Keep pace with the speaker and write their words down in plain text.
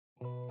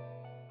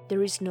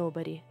There is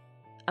nobody.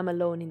 I'm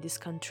alone in this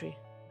country.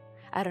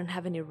 I don't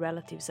have any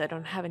relatives, I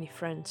don't have any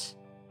friends.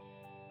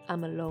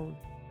 I'm alone.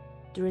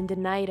 During the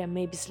night, I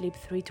maybe sleep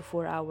 3 to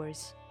 4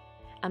 hours.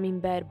 I'm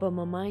in bed, but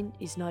my mind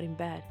is not in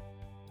bed.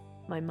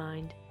 My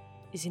mind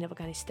is in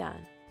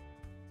Afghanistan.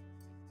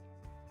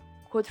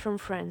 Quote from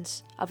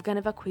Friends: Afghan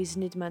evacuees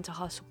need mental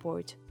health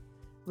support.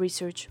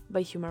 Research by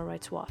Human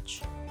Rights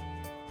Watch.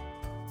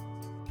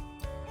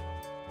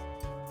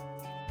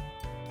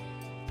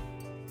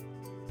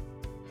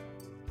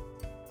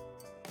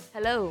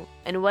 Hello,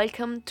 and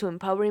welcome to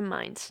Empowering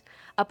Minds,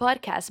 a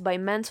podcast by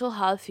Mental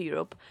Health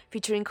Europe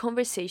featuring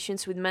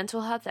conversations with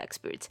mental health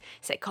experts,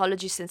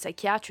 psychologists and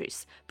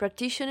psychiatrists,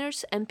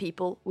 practitioners, and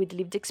people with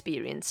lived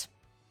experience.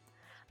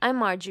 I'm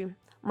Margie.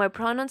 My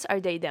pronouns are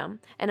they,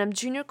 them, and I'm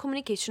Junior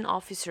Communication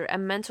Officer at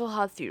Mental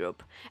Health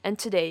Europe, and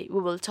today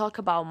we will talk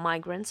about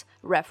migrants,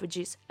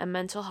 refugees, and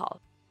mental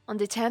health. On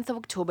the 10th of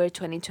October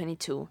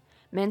 2022,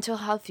 Mental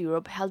Health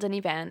Europe held an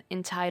event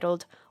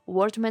entitled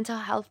World Mental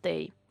Health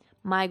Day,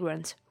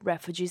 Migrants,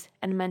 Refugees,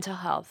 and Mental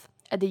Health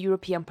at the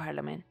European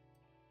Parliament.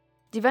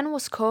 The event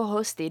was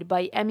co-hosted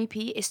by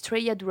MEP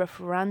Estrella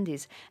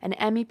Dura-Ferrandis and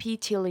MEP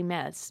Tilly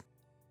Mez.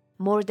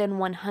 More than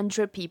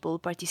 100 people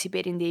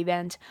participated in the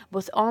event,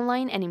 both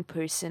online and in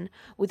person,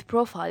 with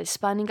profiles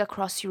spanning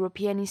across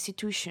European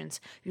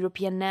institutions,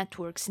 European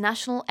networks,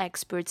 national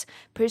experts,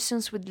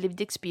 persons with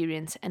lived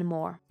experience, and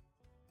more.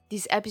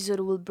 This episode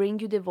will bring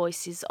you the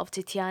voices of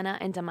Tetiana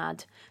and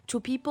Ahmad, two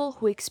people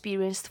who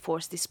experienced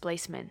forced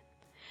displacement.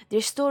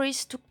 Their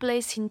stories took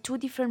place in two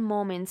different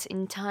moments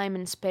in time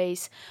and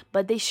space,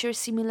 but they share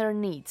similar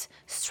needs,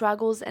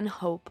 struggles, and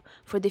hope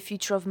for the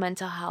future of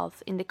mental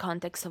health in the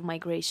context of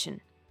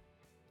migration.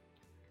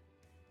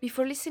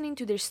 Before listening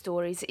to their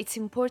stories, it's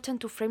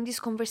important to frame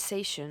this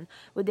conversation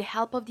with the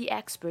help of the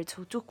experts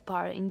who took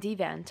part in the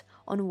event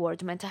on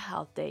World Mental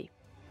Health Day.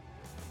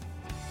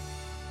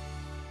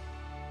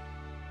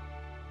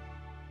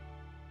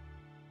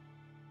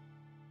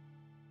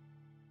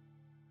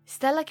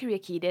 Stella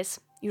Kyriakides,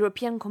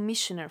 European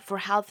Commissioner for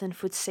Health and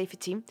Food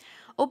Safety,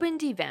 opened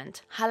the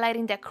event,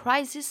 highlighting that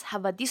crises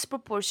have a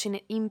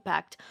disproportionate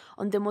impact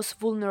on the most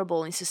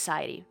vulnerable in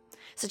society,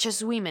 such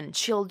as women,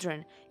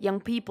 children, young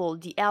people,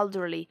 the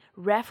elderly,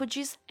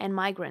 refugees, and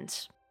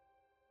migrants.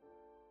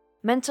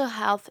 Mental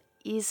health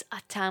is a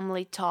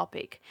timely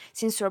topic,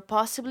 since we are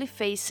possibly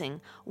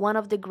facing one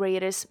of the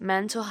greatest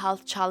mental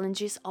health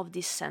challenges of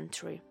this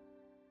century.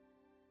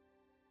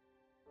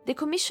 The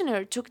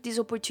Commissioner took this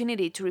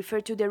opportunity to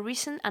refer to the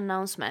recent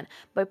announcement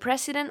by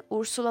President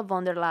Ursula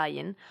von der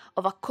Leyen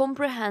of a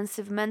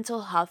comprehensive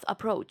mental health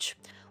approach,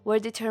 where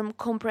the term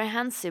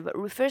comprehensive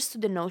refers to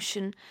the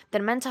notion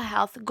that mental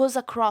health goes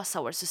across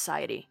our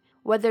society.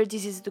 Whether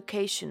this is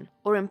education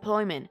or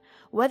employment,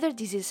 whether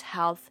this is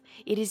health,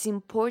 it is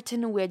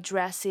important we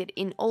address it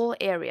in all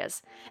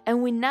areas,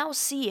 and we now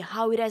see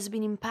how it has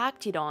been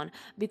impacted on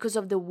because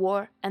of the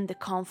war and the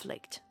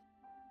conflict.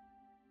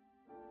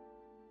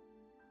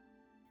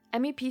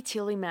 MEP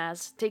Tilly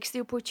Maz takes the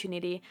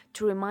opportunity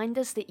to remind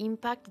us the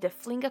impact that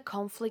fleeing a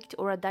conflict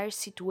or a dire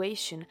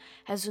situation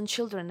has on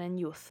children and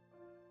youth.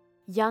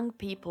 Young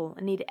people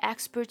need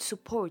expert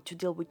support to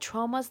deal with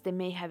traumas they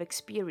may have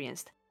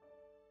experienced.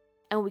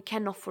 And we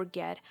cannot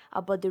forget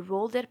about the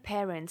role that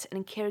parents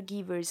and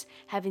caregivers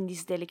have in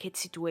these delicate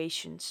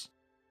situations.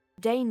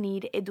 They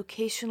need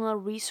educational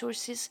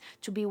resources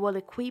to be well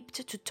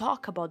equipped to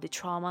talk about the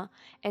trauma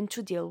and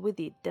to deal with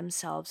it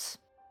themselves.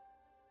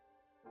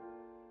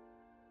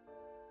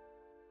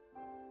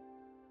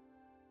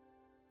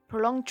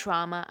 Prolonged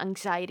trauma,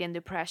 anxiety, and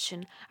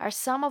depression are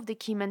some of the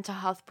key mental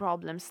health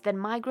problems that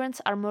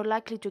migrants are more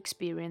likely to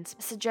experience,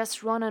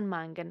 suggests Ronan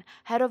Mangan,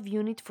 head of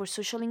Unit for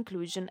Social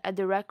Inclusion at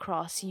the Red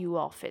Cross EU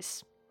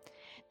office.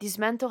 These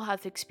mental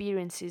health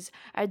experiences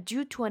are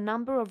due to a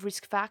number of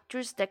risk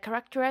factors that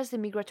characterize the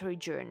migratory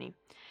journey,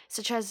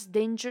 such as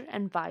danger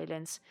and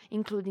violence,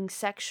 including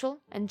sexual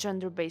and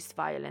gender-based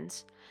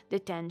violence,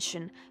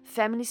 detention,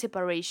 family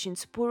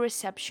separations, poor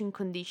reception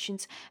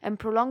conditions, and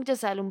prolonged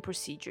asylum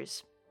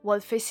procedures. While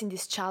facing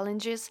these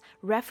challenges,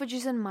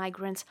 refugees and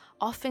migrants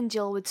often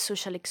deal with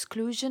social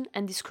exclusion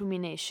and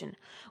discrimination,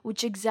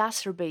 which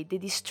exacerbate the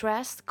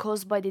distress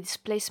caused by the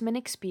displacement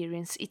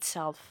experience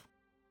itself.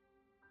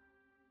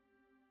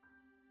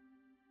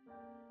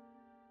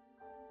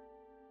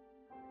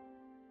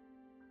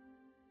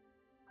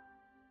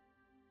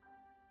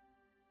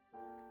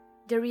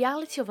 The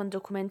reality of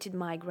undocumented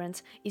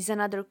migrants is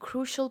another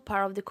crucial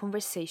part of the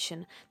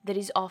conversation that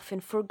is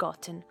often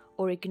forgotten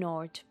or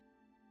ignored.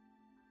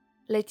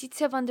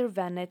 Letizia van der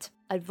Vennet,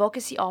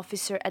 Advocacy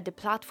Officer at the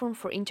Platform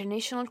for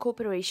International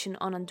Cooperation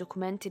on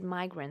Undocumented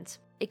Migrants,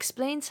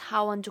 explains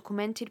how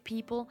undocumented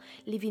people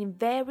live in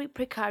very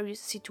precarious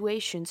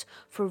situations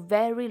for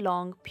very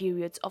long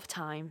periods of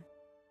time.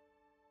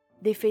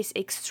 They face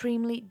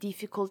extremely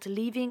difficult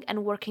living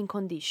and working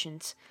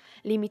conditions,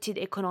 limited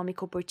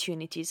economic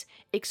opportunities,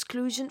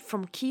 exclusion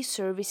from key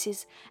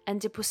services, and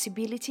the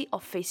possibility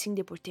of facing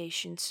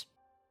deportations.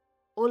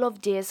 All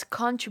of this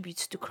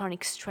contributes to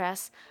chronic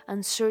stress,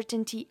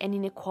 uncertainty, and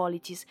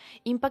inequalities,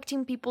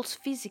 impacting people's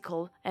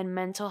physical and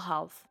mental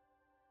health.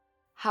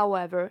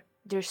 However,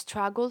 their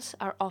struggles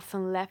are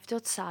often left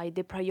outside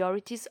the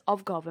priorities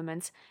of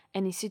governments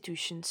and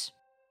institutions.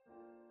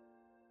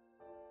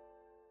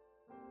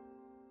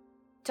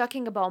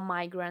 Talking about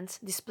migrants,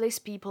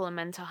 displaced people, and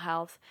mental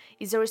health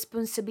is a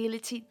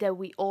responsibility that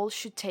we all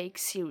should take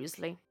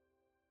seriously.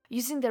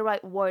 Using the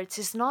right words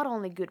is not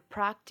only good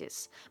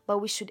practice, but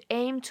we should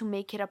aim to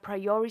make it a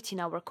priority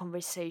in our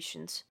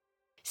conversations.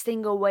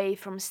 Staying away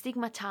from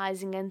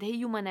stigmatizing and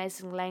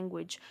dehumanizing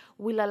language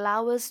will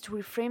allow us to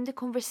reframe the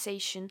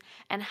conversation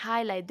and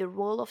highlight the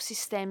role of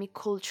systemic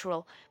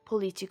cultural,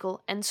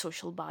 political, and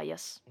social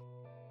bias.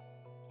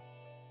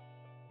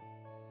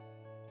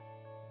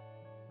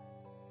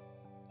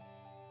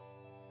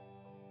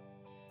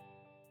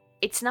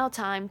 It's now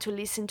time to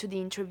listen to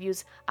the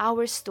interviews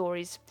Our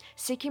Stories,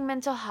 Seeking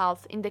Mental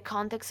Health in the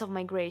Context of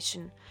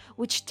Migration,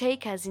 which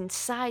take us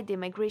inside the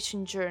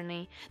migration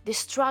journey, the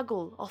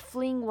struggle of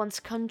fleeing one's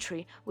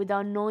country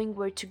without knowing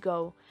where to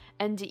go,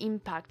 and the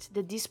impact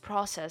that this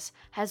process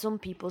has on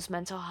people's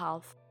mental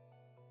health.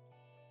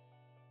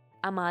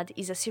 Ahmad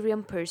is a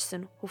Syrian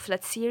person who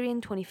fled Syria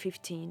in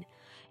 2015,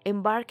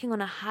 embarking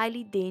on a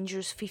highly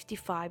dangerous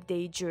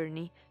 55-day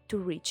journey to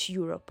reach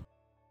Europe.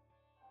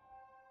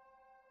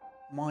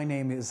 My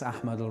name is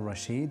Ahmad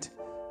Al-Rashid,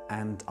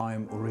 and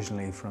I'm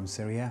originally from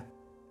Syria,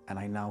 and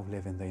I now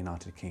live in the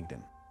United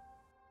Kingdom.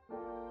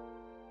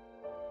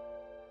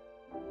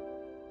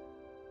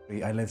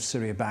 I left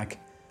Syria back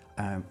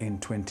in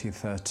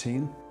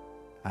 2013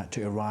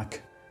 to Iraq,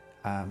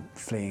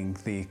 fleeing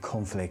the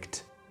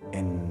conflict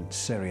in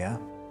Syria.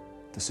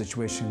 The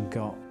situation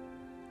got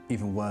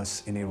even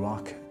worse in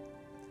Iraq,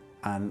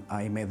 and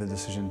I made the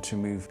decision to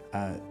move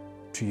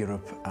to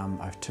Europe.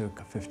 I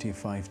took a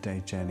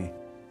 55-day journey,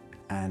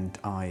 and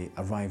I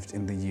arrived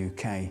in the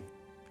UK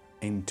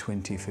in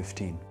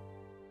 2015.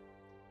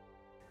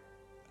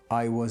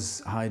 I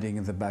was hiding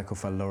in the back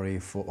of a lorry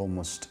for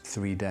almost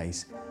 3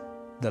 days.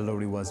 The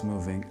lorry was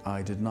moving.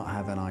 I did not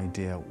have an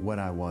idea what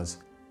I was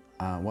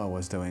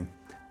doing.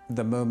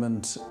 The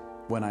moment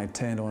when I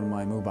turned on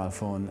my mobile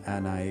phone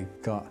and I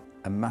got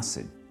a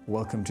message,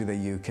 "Welcome to the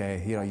UK,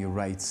 here are your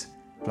rights,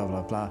 blah,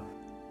 blah, blah."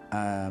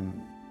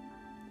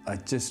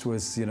 It just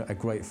was, a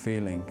great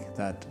feeling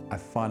that I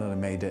finally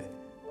made it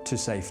to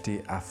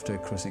safety after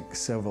crossing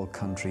several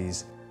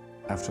countries,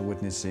 after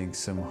witnessing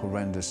some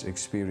horrendous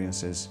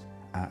experiences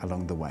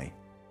along the way.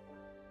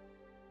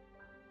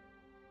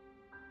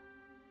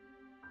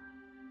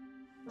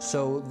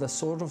 So the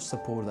sort of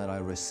support that I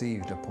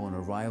received upon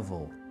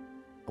arrival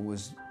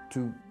was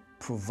to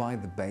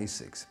provide the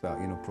basics about,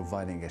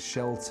 providing a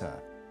shelter,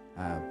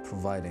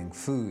 providing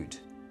food.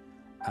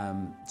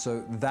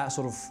 So that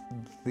sort of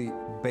the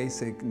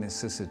basic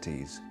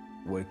necessities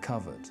were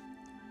covered.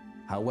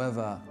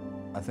 However,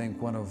 I think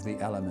one of the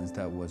elements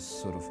that was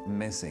sort of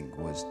missing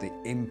was the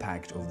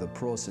impact of the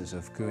process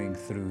of going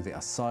through the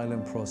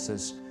asylum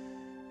process.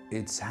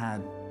 It's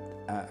had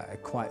a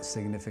quite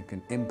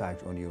significant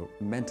impact on your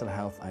mental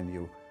health and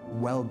your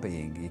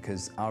well-being,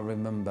 because I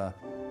remember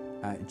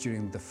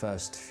during the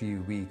first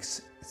few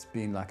weeks, it's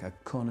been like a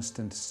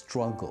constant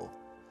struggle,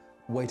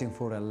 waiting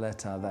for a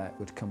letter that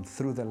would come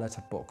through the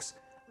letterbox,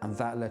 and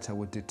that letter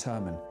would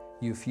determine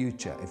your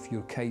future, if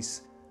your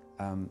case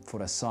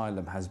for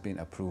asylum has been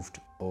approved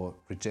or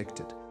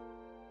rejected.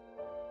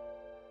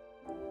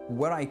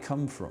 Where I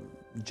come from,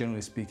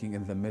 generally speaking,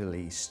 in the Middle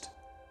East,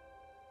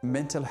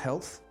 mental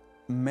health,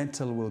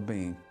 mental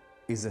well-being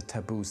is a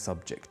taboo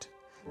subject.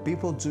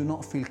 People do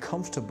not feel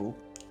comfortable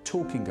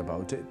talking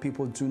about it.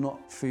 People do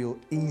not feel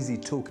easy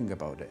talking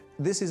about it.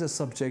 This is a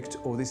subject,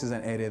 or this is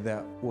an area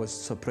that was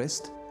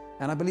suppressed,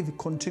 and I believe it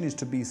continues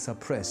to be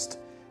suppressed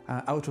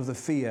out of the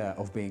fear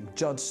of being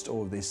judged,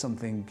 or there's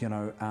something,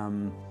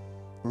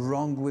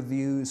 wrong with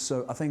you.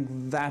 So I think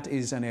that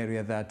is an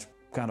area that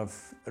kind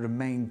of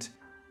remained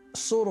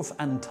sort of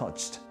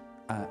untouched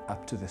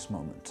up to this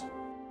moment.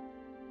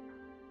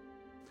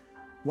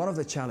 One of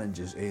the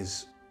challenges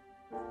is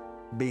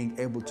being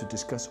able to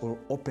discuss or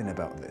open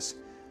about this.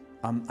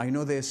 I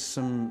know there's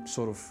some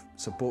sort of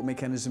support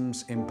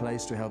mechanisms in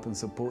place to help and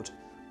support,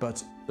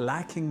 but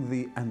lacking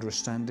the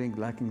understanding,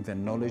 lacking the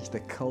knowledge,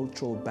 the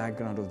cultural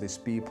background of these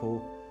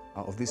people,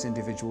 of these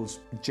individuals,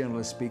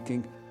 generally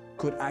speaking,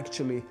 could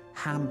actually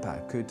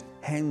hamper, could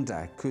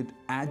hinder, could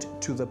add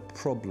to the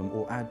problem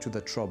or add to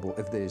the trouble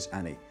if there is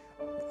any,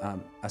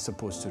 as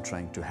opposed to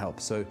trying to help.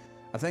 So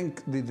I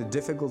think the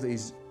difficulty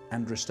is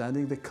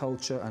understanding the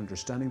culture,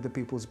 understanding the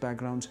people's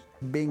backgrounds,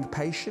 being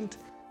patient,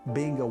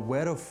 being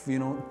aware of,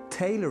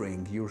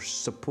 tailoring your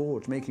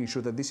support, making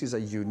sure that this is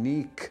a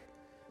unique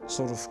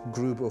sort of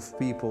group of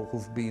people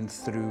who've been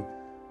through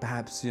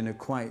perhaps,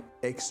 quite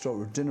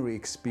extraordinary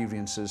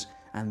experiences,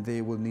 and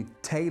they will need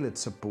tailored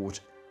support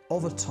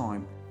over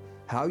time.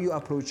 How you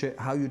approach it,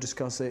 how you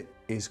discuss it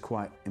is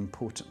quite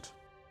important.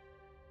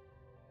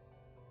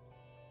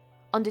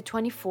 On the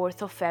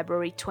 24th of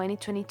February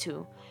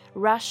 2022,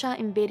 Russia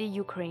invaded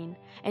Ukraine,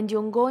 and the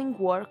ongoing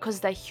war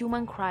caused a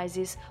human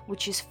crisis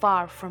which is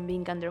far from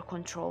being under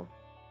control.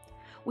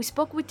 We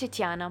spoke with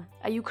Tetiana,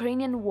 a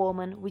Ukrainian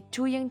woman with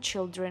 2 young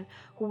children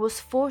who was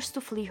forced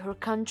to flee her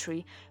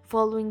country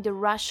following the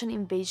Russian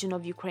invasion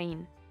of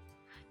Ukraine.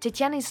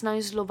 Tetiana is now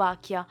in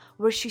Slovakia,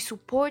 where she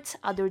supports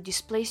other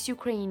displaced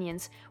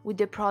Ukrainians with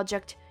the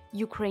project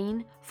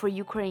Ukraine for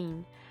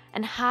Ukraine,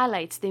 and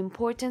highlights the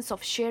importance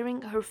of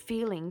sharing her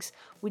feelings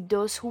with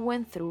those who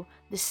went through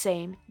the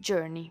same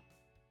journey.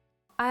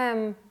 I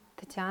am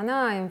Tetiana,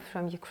 I am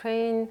from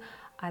Ukraine.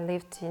 I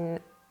lived in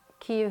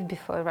Kiev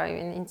before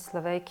arriving in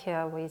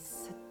Slovakia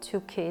with 2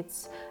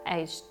 kids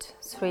aged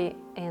 3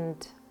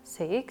 and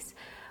 6.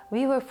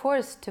 We were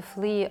forced to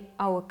flee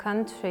our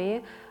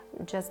country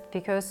just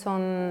because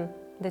on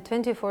the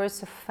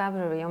 24th of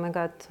February, oh my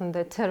God, on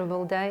that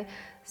terrible day,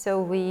 so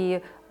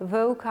we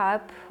woke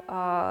up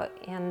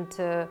and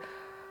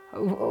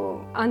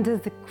under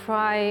the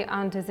cry,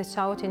 under the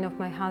shouting of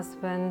my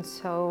husband,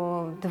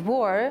 so the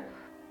war,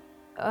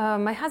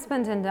 my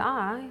husband and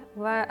I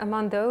were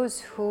among those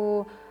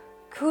who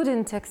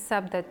couldn't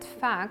accept that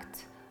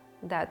fact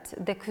that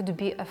there could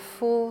be a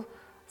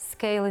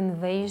full-scale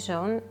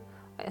invasion,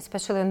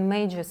 especially in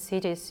major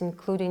cities,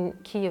 including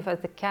Kiev as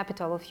the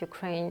capital of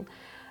Ukraine.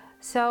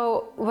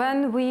 So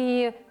when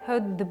we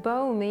heard the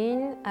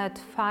bombing at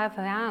 5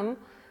 a.m.,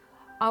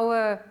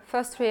 our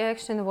first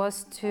reaction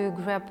was to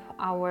grab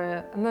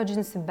our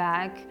emergency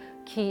bag,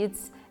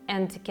 kids,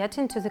 and get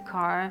into the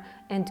car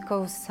and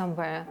go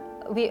somewhere.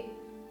 We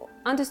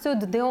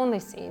understood the only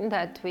thing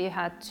that we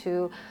had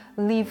to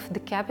leave the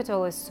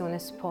capital as soon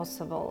as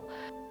possible.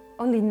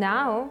 Only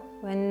now,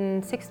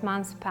 when 6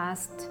 months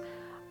passed,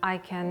 I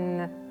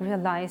can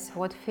realize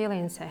what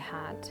feelings I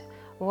had,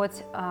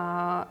 what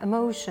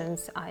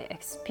emotions I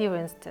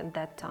experienced at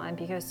that time,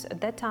 because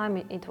at that time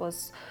it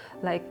was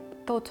like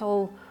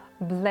total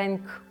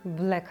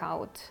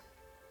blackout.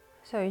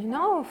 So, you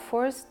know,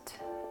 forced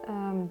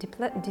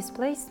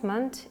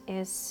displacement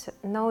is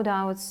no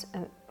doubt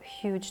a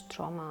huge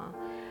trauma.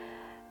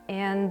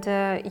 And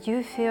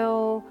you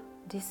feel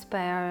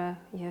despair,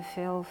 you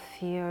feel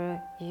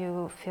fear,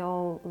 you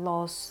feel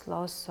loss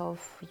of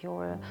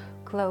your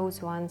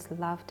close ones,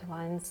 loved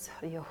ones,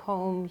 your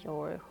home,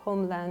 your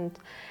homeland.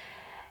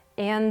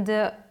 And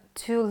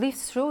to live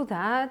through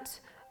that,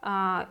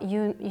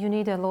 you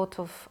need a lot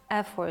of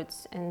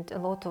efforts and a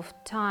lot of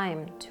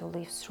time to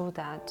live through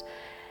that.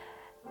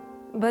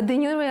 But the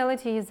new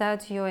reality is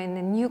that you're in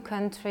a new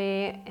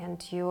country and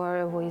you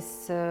are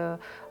with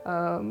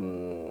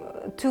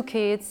 2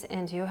 kids,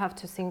 and you have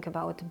to think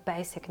about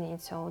basic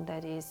needs. So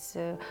that is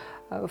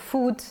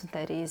food,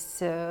 that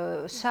is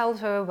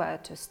shelter, where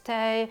to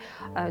stay,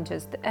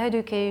 just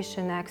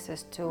education,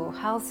 access to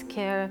health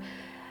care.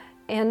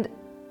 And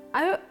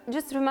I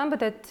just remember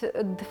that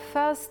the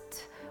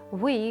first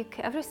week,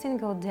 every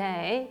single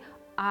day,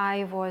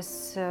 I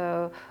was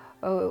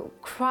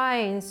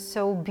crying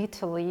so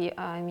bitterly.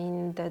 I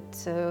mean,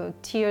 that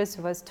tears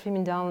were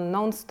streaming down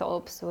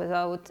non-stop,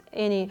 without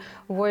any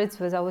words,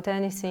 without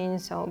anything.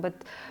 So, but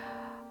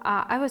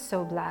I was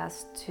so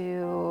blessed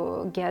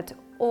to get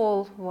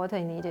all what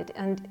I needed.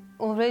 And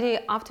already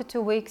after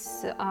 2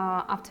 weeks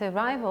after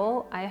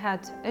arrival, I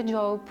had a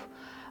job.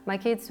 My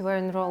kids were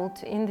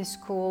enrolled in the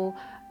school.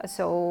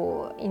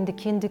 So in the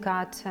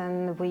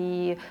kindergarten,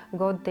 we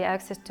got the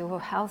access to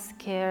health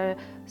care.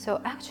 So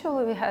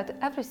actually we had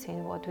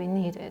everything what we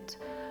needed.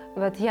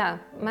 But yeah,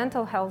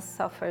 mental health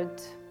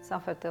suffered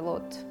a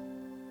lot.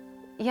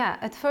 Yeah,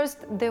 at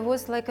first there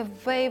was like a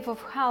wave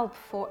of help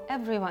for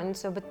everyone.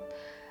 So, but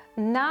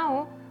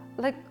now,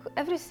 like,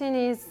 everything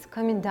is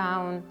coming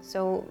down.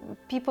 So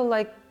people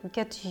like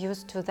get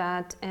used to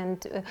that,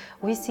 and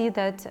we see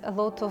that a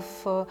lot of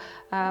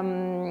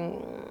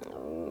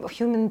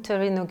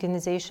humanitarian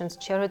organizations,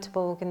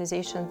 charitable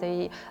organizations,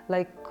 they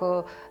like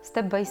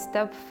step by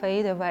step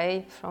fade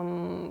away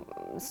from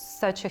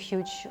such a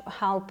huge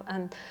help.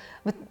 And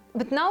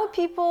but now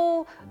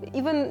people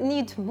even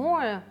need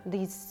more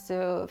this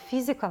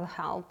physical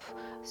help,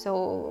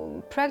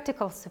 so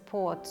practical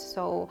support.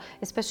 So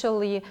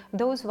especially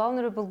those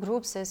vulnerable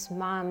groups as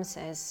moms,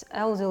 as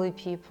elderly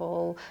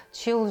people,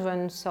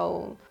 children.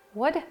 So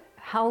what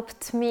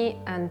helped me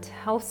and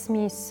helps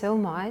me so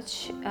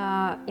much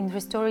in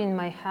restoring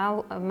my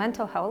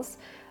mental health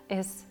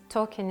is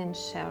talking and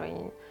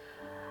sharing.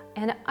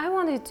 And I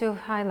wanted to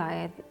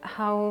highlight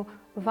how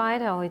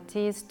vital it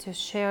is to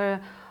share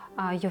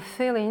your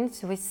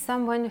feelings with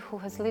someone who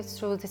has lived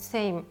through the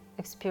same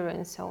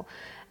experience. So,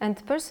 and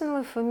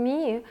personally for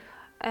me,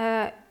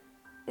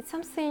 it's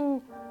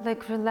something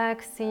like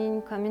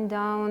relaxing, coming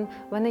down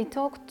when I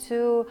talk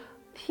to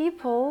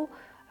people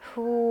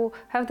who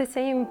have the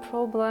same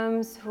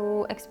problems,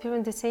 who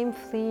experience the same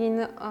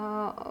fleeing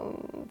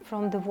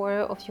from the war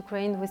of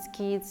Ukraine with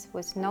kids,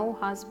 with no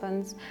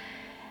husbands.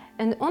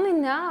 And only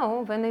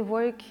now, when I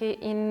work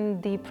in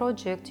the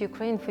project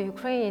Ukraine for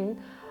Ukraine,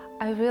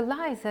 I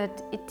realize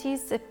that it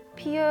is a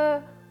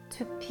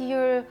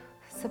peer-to-peer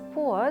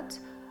support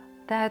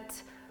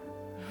that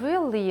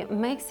really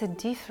makes a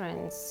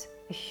difference,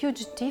 a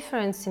huge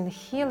difference in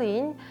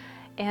healing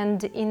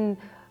and in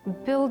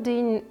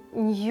building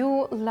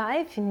new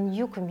life in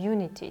new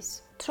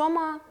communities.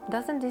 Trauma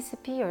doesn't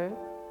disappear.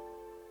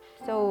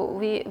 So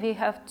we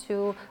have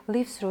to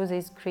live through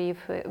this grief.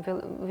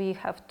 We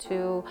have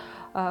to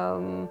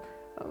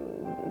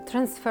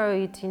transfer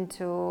it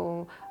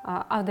into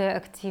other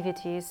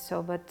activities.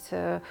 So, but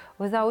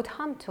without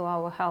harm to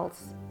our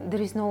health,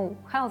 there is no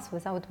health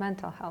without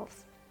mental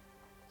health.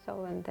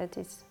 So, and that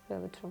is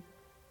very true.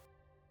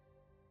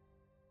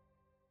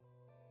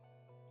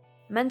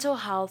 Mental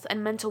health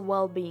and mental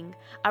well-being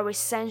are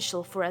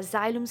essential for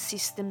asylum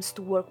systems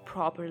to work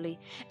properly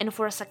and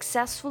for a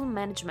successful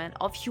management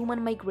of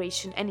human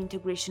migration and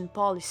integration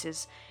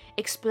policies,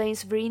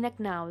 explains Verena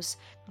Knaus,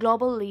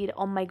 Global Lead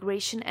on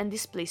Migration and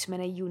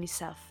Displacement at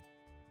UNICEF.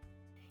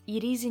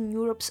 It is in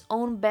Europe's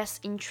own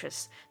best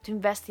interest to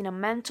invest in a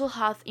mental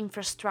health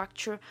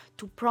infrastructure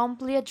to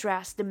promptly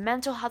address the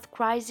mental health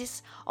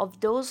crisis of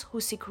those who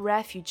seek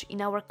refuge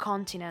in our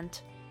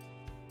continent.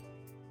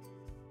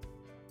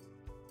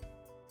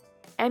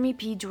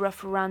 MEP Dura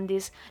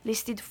Ferrandis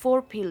listed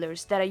 4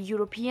 pillars that a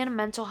European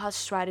mental health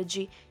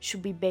strategy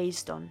should be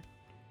based on: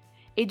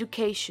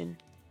 education,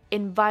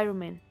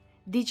 environment,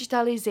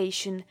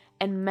 digitalization,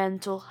 and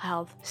mental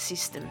health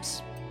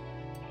systems.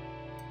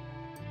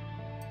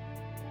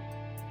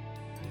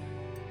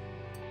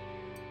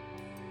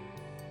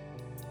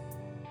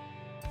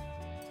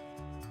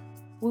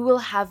 We will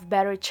have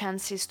better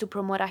chances to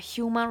promote a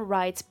human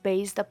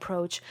rights-based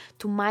approach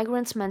to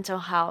migrants' mental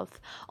health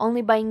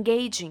only by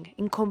engaging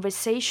in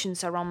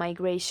conversations around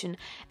migration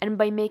and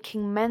by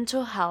making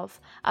mental health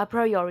a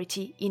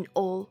priority in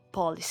all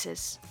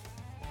policies.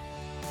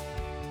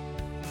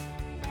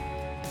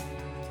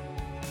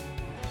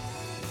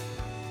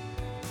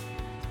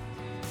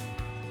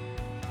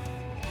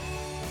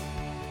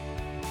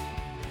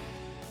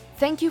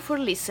 Thank you for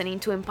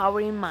listening to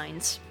Empowering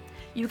Minds.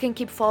 You can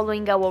keep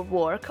following our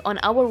work on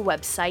our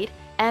website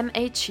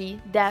mhe-sme.org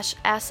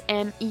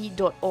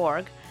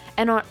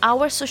and on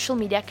our social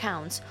media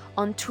accounts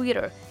on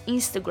Twitter,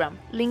 Instagram,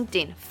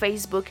 LinkedIn,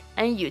 Facebook,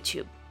 and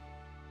YouTube.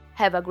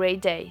 Have a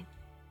great day.